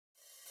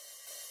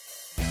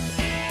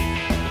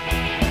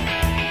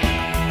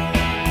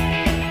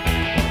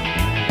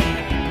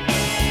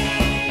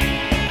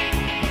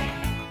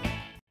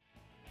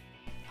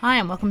Hi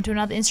and welcome to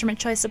another instrument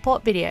choice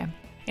support video.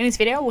 In this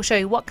video we'll show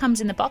you what comes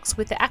in the box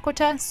with the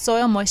Aquaterr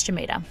Soil Moisture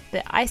Meter,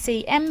 the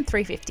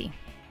IC-M-350.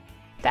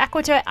 The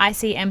Aquaterr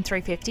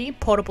IC-M-350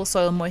 portable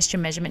soil moisture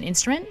measurement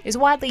instrument is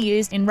widely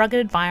used in rugged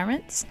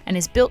environments and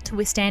is built to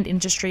withstand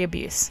industry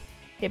abuse.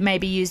 It may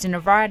be used in a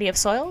variety of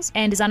soils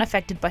and is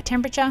unaffected by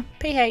temperature,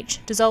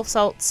 pH, dissolved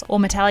salts or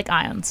metallic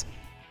ions.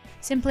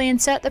 Simply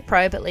insert the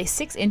probe at least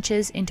 6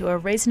 inches into a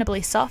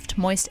reasonably soft,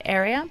 moist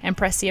area and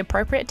press the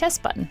appropriate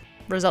test button.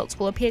 Results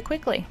will appear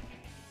quickly.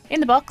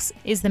 In the box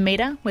is the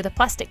meter with a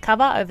plastic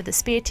cover over the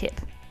spear tip.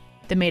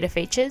 The meter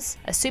features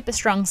a super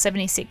strong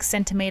 76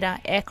 cm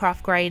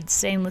aircraft grade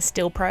stainless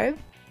steel probe,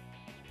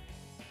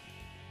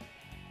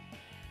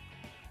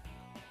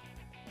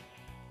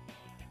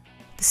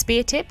 the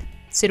spear tip,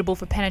 suitable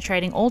for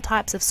penetrating all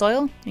types of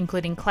soil,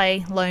 including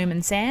clay, loam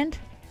and sand,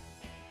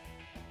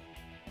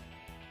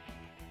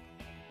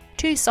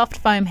 2 soft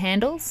foam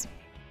handles,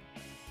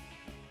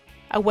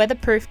 a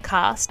weatherproof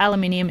cast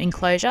aluminium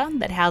enclosure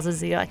that houses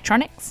the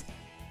electronics,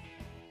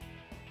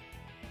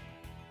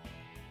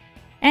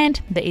 and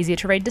the easier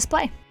to read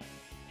display.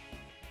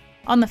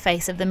 On the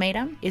face of the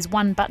meter is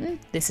one button,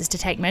 this is to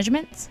take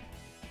measurements,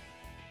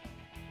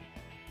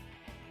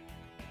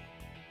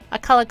 a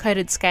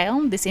colour-coded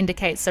scale, this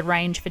indicates the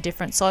range for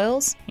different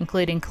soils,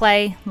 including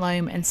clay,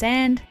 loam and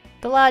sand,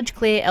 the large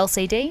clear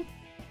LCD,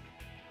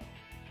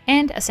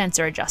 and a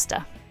sensor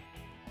adjuster.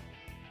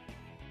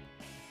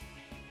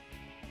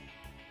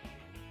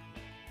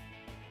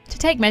 To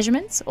take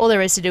measurements, all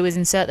there is to do is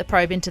insert the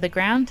probe into the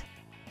ground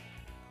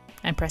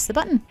and press the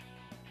button.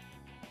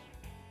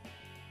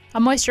 A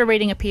moisture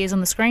reading appears on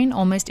the screen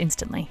almost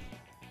instantly.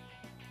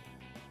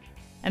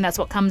 And that's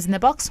what comes in the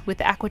box with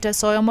the Aquaterr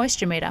Soil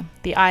Moisture Meter,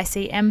 the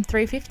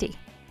IC-M-350.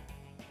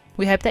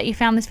 We hope that you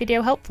found this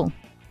video helpful.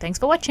 Thanks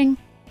for watching!